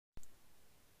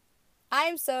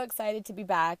I'm so excited to be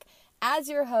back as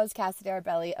your host, Cassidy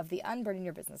Arbelli of the Unburden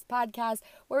Your Business podcast,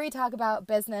 where we talk about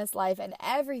business, life, and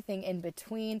everything in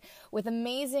between with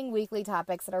amazing weekly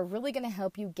topics that are really going to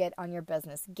help you get on your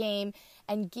business game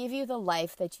and give you the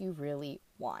life that you really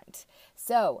want.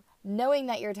 So, knowing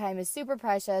that your time is super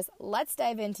precious, let's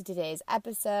dive into today's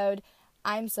episode.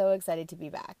 I'm so excited to be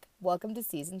back. Welcome to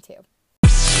season 2.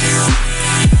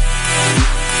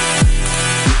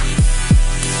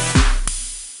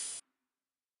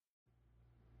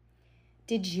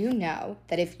 Did you know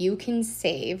that if you can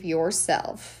save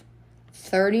yourself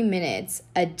 30 minutes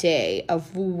a day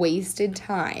of wasted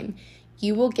time,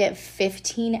 you will get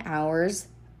 15 hours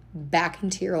back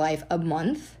into your life a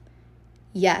month?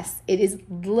 Yes, it is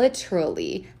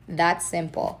literally that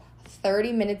simple.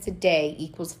 30 minutes a day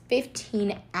equals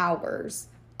 15 hours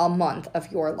a month of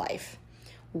your life.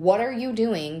 What are you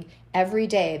doing every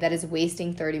day that is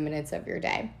wasting 30 minutes of your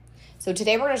day? So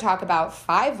today we're going to talk about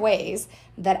 5 ways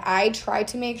that I try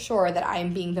to make sure that I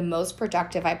am being the most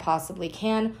productive I possibly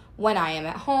can when I am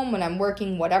at home, when I'm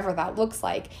working, whatever that looks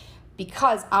like,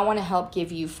 because I want to help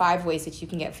give you 5 ways that you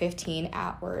can get 15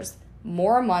 hours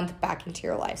more a month back into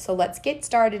your life. So let's get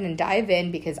started and dive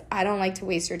in, because I don't like to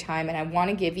waste your time and I want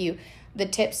to give you the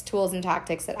tips, tools, and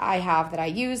tactics that I have, that I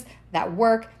use, that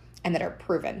work, and that are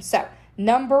proven. So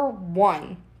number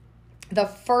 1, the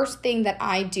first thing that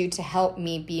I do to help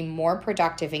me be more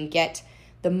productive and get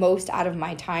the most out of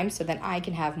my time so that I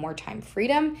can have more time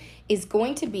freedom is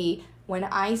going to be when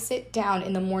I sit down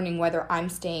in the morning, whether I'm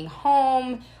staying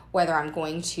home, whether I'm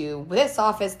going to this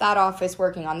office, that office,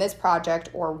 working on this project,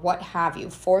 or what have you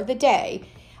for the day,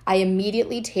 I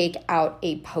immediately take out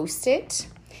a Post-it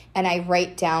and I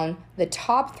write down the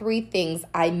top 3 things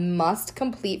I must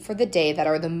complete for the day that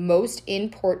are the most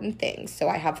important things. So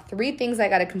I have 3 things I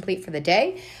got to complete for the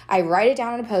day. I write it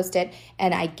down on a Post-it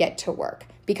and I get to work.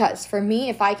 Because for me,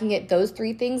 if I can get those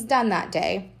 3 things done that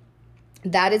day,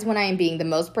 that is when I am being the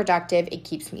most productive. It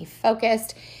keeps me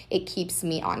focused, it keeps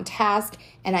me on task,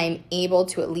 and I am able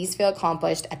to at least feel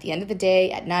accomplished at the end of the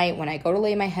day, at night, when I go to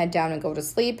lay my head down and go to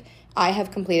sleep. I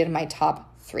have completed my top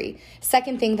 3.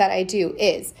 Second thing that I do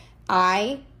is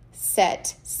I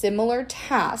set similar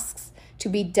tasks to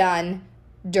be done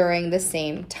during the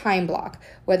same time block,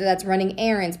 whether that's running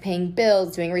errands, paying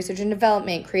bills, doing research and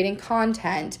development, creating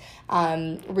content,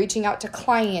 reaching out to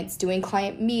clients, doing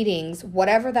client meetings,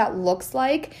 whatever that looks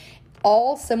like.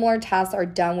 All similar tasks are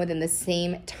done within the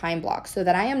same time block so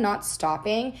that I am not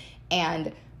stopping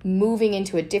and moving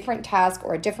into a different task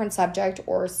or a different subject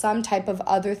or some type of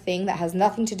other thing that has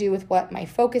nothing to do with what my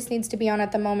focus needs to be on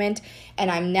at the moment, and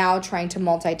I'm now trying to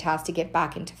multitask to get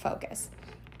back into focus.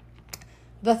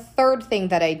 The third thing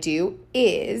that I do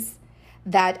is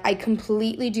that I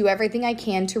completely do everything I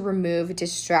can to remove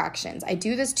distractions. I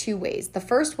do this 2 ways. The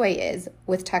first way is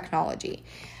with technology.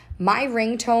 My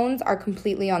ringtones are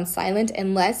completely on silent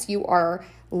unless you are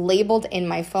labeled in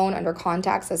my phone under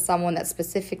contacts as someone that's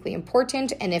specifically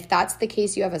important. And if that's the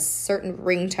case, you have a certain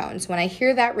ringtone. So when I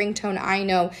hear that ringtone, I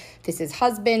know this is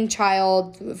husband,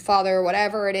 child, father,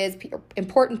 whatever it is,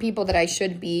 important people that I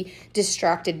should be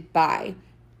distracted by.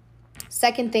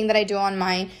 Second thing that I do on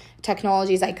my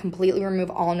technology is I completely remove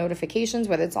all notifications,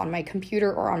 whether it's on my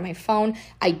computer or on my phone.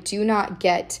 I do not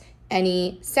get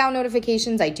any sound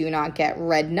notifications. I do not get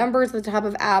red numbers at the top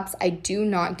of apps. I do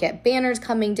not get banners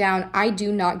coming down. I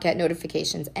do not get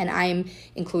notifications. And I'm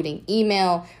including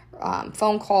email,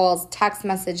 phone calls, text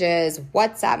messages,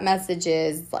 WhatsApp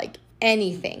messages, like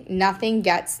anything. Nothing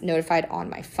gets notified on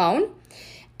my phone.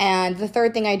 And the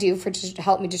third thing I do to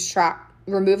help me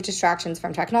remove distractions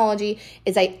from technology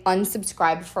is I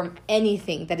unsubscribe from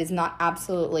anything that is not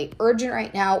absolutely urgent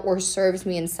right now or serves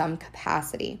me in some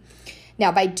capacity.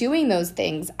 Now, by doing those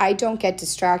things, I don't get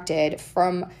distracted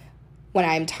from when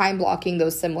I'm time blocking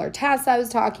those similar tasks I was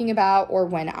talking about, or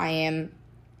when I am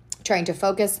trying to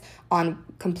focus on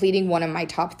completing one of my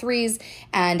top 3s,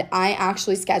 and I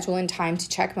actually schedule in time to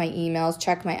check my emails,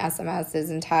 check my SMSs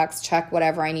and texts, check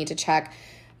whatever I need to check,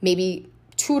 maybe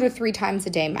 2 to 3 times a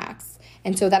day max.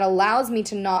 And so that allows me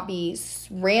to not be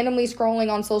randomly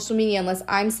scrolling on social media unless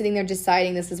I'm sitting there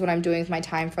deciding this is what I'm doing with my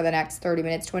time for the next 30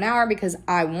 minutes to an hour because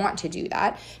I want to do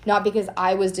that, not because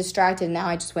I was distracted and now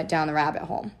I just went down the rabbit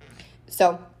hole.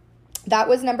 So that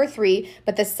was number 3.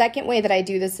 But the second way that I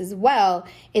do this as well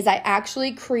is I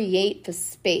actually create the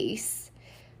space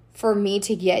for me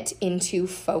to get into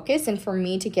focus and for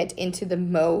me to get into the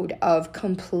mode of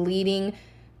completing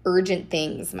urgent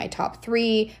things, my top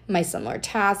 3, my similar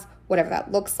tasks, whatever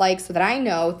that looks like, so that I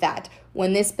know that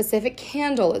when this specific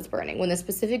candle is burning, when this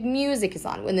specific music is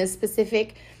on, when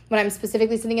I'm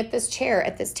specifically sitting at this chair,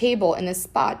 at this table, in this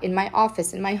spot, in my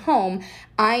office, in my home,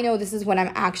 I know this is when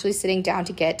I'm actually sitting down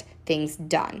to get things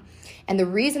done. And the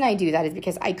reason I do that is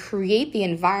because I create the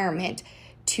environment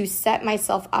to set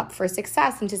myself up for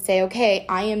success and to say, okay,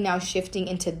 I am now shifting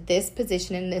into this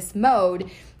position in this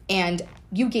mode, and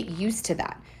you get used to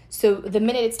that. So the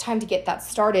minute it's time to get that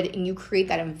started and you create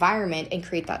that environment and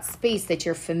create that space that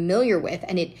you're familiar with,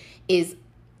 and it is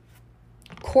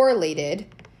correlated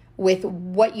with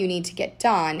what you need to get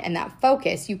done and that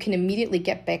focus, you can immediately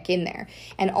get back in there.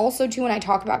 And also too, when I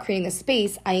talk about creating the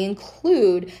space, I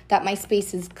include that my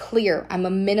space is clear. I'm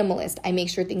a minimalist. I make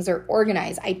sure things are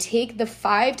organized. I take the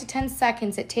 5 to 10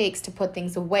 seconds it takes to put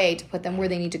things away, to put them where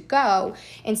they need to go,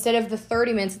 instead of the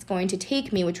 30 minutes it's going to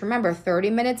take me, which remember,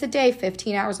 30 minutes a day,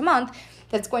 15 hours a month,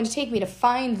 that's going to take me to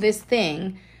find this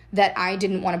thing that I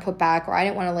didn't want to put back, or I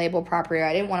didn't want to label properly, or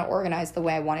I didn't want to organize the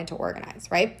way I wanted to organize,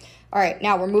 right? All right,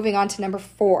 now we're moving on to number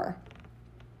 4.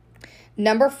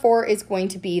 Number 4 is going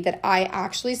to be that I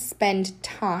actually spend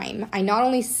time. I not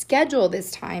only schedule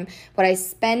this time, but I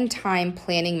spend time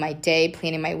planning my day,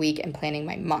 planning my week, and planning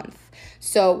my month.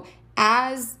 So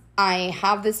as I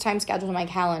have this time scheduled in my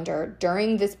calendar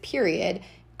during this period,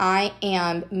 I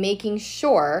am making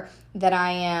sure that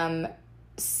I am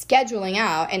scheduling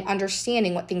out and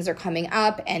understanding what things are coming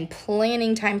up and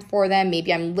planning time for them.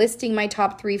 Maybe I'm listing my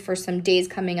top 3 for some days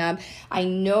coming up. I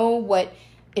know what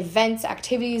events,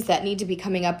 activities that need to be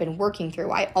coming up and working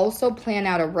through. I also plan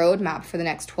out a roadmap for the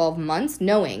next 12 months,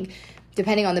 knowing,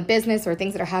 depending on the business or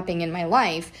things that are happening in my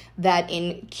life, that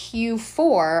in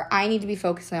Q4, I need to be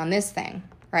focusing on this thing,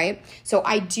 right? So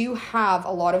I do have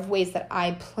a lot of ways that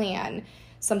I plan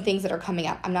some things that are coming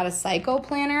up. I'm not a psycho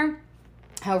planner.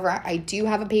 However, I do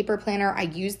have a paper planner. I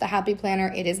use the Happy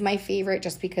Planner. It is my favorite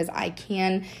just because I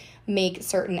can make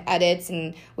certain edits,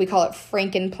 and we call it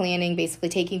Franken planning, basically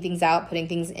taking things out, putting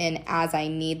things in as I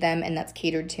need them, and that's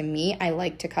catered to me. I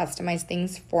like to customize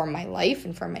things for my life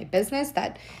and for my business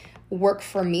that work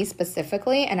for me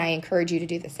specifically, and I encourage you to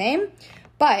do the same.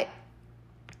 But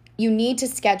you need to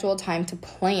schedule time to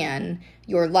plan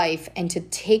your life and to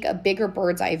take a bigger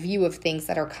bird's eye view of things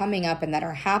that are coming up and that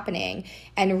are happening,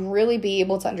 and really be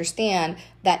able to understand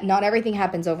that not everything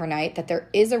happens overnight, that there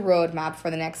is a roadmap for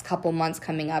the next couple months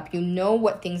coming up. You know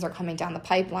what things are coming down the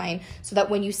pipeline, so that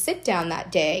when you sit down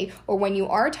that day, or when you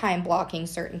are time blocking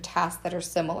certain tasks that are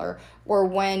similar, or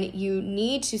when you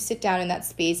need to sit down in that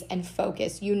space and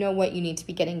focus, you know what you need to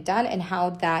be getting done and how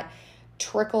that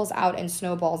trickles out and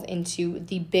snowballs into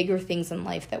the bigger things in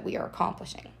life that we are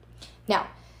accomplishing. Now,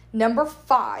 number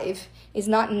 5 is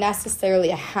not necessarily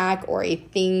a hack or a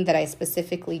thing that I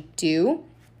specifically do,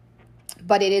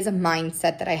 but it is a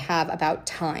mindset that I have about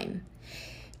time.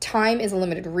 Time is a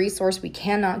limited resource. We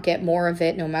cannot get more of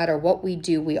it no matter what we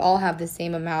do. We all have the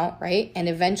same amount, right? And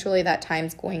eventually that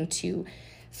time's going to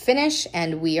finish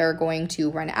and we are going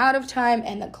to run out of time,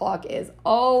 and the clock is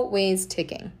always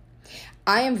ticking.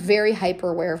 I am very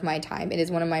hyper aware of my time. It is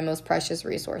one of my most precious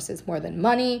resources, more than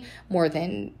money, more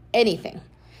than anything.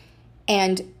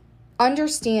 And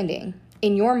understanding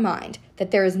in your mind that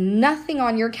there is nothing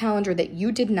on your calendar that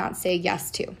you did not say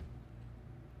yes to.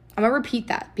 I'm going to repeat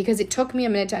that because it took me a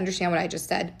minute to understand what I just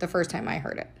said the first time I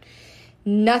heard it.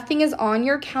 Nothing is on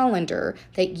your calendar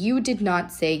that you did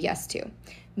not say yes to.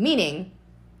 Meaning,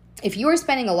 if you are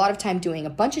spending a lot of time doing a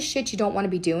bunch of shit you don't want to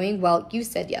be doing, well, you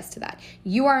said yes to that.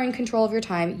 You are in control of your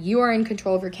time. You are in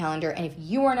control of your calendar. And if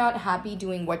you are not happy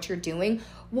doing what you're doing,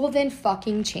 well, then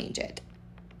fucking change it.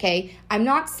 Okay? I'm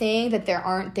not saying that there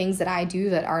aren't things that I do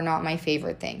that are not my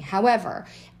favorite thing. However,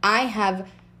 I have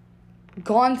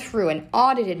gone through and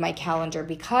audited my calendar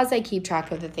because I keep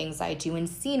track of the things I do and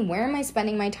seen where am I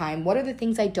spending my time, what are the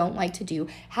things I don't like to do,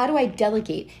 how do I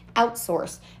delegate,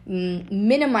 outsource,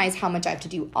 minimize how much I have to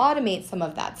do, automate some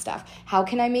of that stuff, how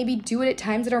can I maybe do it at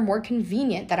times that are more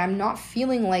convenient, that I'm not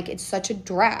feeling like it's such a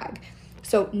drag.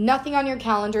 So nothing on your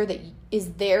calendar that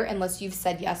is there unless you've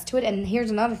said yes to it. And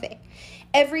here's another thing.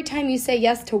 Every time you say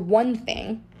yes to one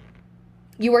thing,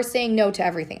 you are saying no to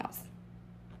everything else.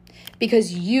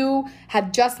 Because you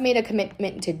have just made a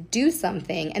commitment to do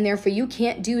something, and therefore you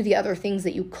can't do the other things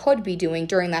that you could be doing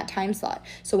during that time slot.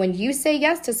 So when you say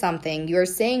yes to something, you're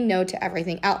saying no to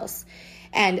everything else.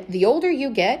 And the older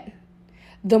you get,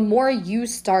 the more you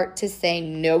start to say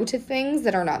no to things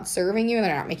that are not serving you, and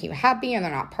they're not making you happy, and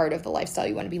they're not part of the lifestyle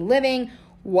you want to be living,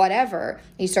 whatever.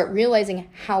 You start realizing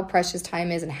how precious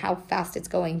time is and how fast it's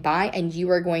going by, and you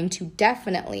are going to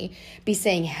definitely be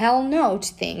saying hell no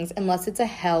to things unless it's a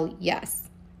hell yes.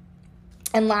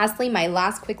 And lastly, my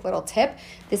last quick little tip,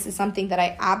 this is something that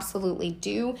I absolutely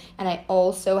do, and I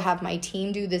also have my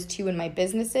team do this too in my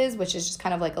businesses, which is just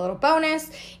kind of like a little bonus,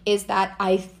 is that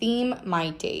I theme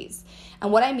my days.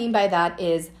 And what I mean by that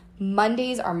is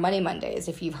Mondays are Money Mondays.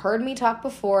 If you've heard me talk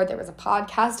before, there was a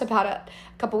podcast about it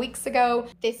a couple weeks ago.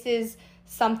 This is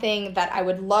something that I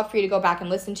would love for you to go back and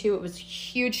listen to. It was a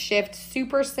huge shift,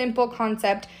 super simple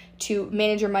concept to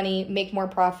manage your money, make more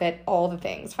profit, all the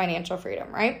things, financial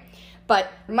freedom, right?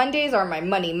 But Mondays are my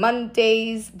Money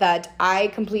Mondays that I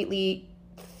completely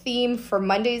theme for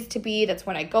Mondays to be. That's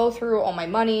when I go through all my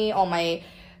money, all my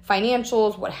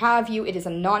financials, what have you. It is a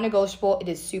non-negotiable. It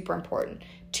is super important.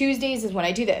 Tuesdays is when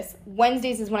I do this.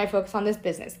 Wednesdays is when I focus on this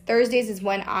business. Thursdays is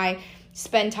when I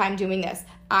spend time doing this.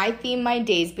 I theme my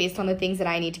days based on the things that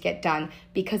I need to get done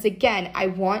because, again, I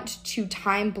want to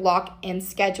time block and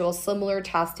schedule similar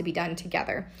tasks to be done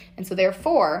together. And so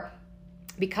therefore,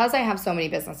 because I have so many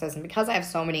businesses and because I have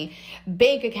so many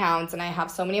bank accounts and I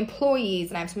have so many employees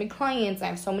and I have so many clients and I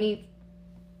have so many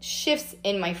shifts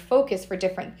in my focus for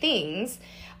different things,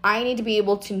 I need to be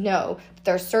able to know that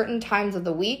there are certain times of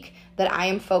the week that I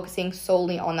am focusing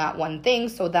solely on that one thing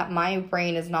so that my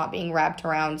brain is not being wrapped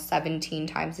around 17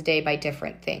 times a day by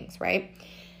different things, right?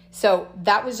 So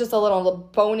that was just a little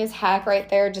bonus hack right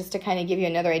there just to kind of give you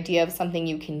another idea of something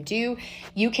you can do.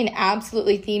 You can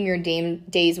absolutely theme your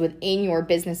days within your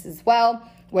business as well,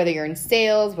 whether you're in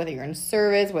sales, whether you're in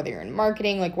service, whether you're in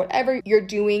marketing, like whatever you're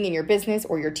doing in your business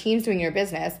or your team's doing in your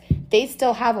business, they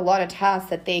still have a lot of tasks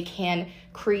that they can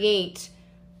create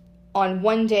on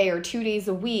one day or 2 days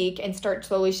a week and start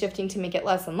slowly shifting to make it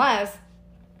less and less,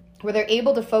 where they're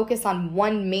able to focus on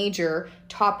one major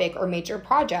topic or major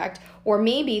project, or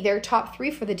maybe their top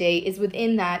 3 for the day is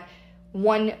within that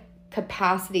one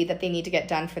capacity that they need to get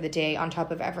done for the day on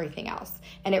top of everything else.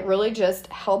 And it really just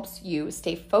helps you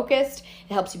stay focused.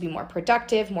 It helps you be more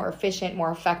productive, more efficient,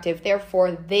 more effective.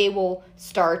 Therefore, they will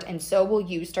start, and so will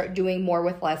you, start doing more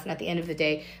with less. And at the end of the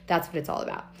day, that's what it's all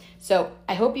about. So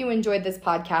I hope you enjoyed this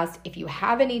podcast. If you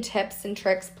have any tips and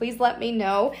tricks, please let me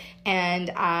know, and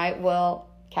I will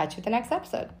catch you at the next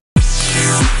episode.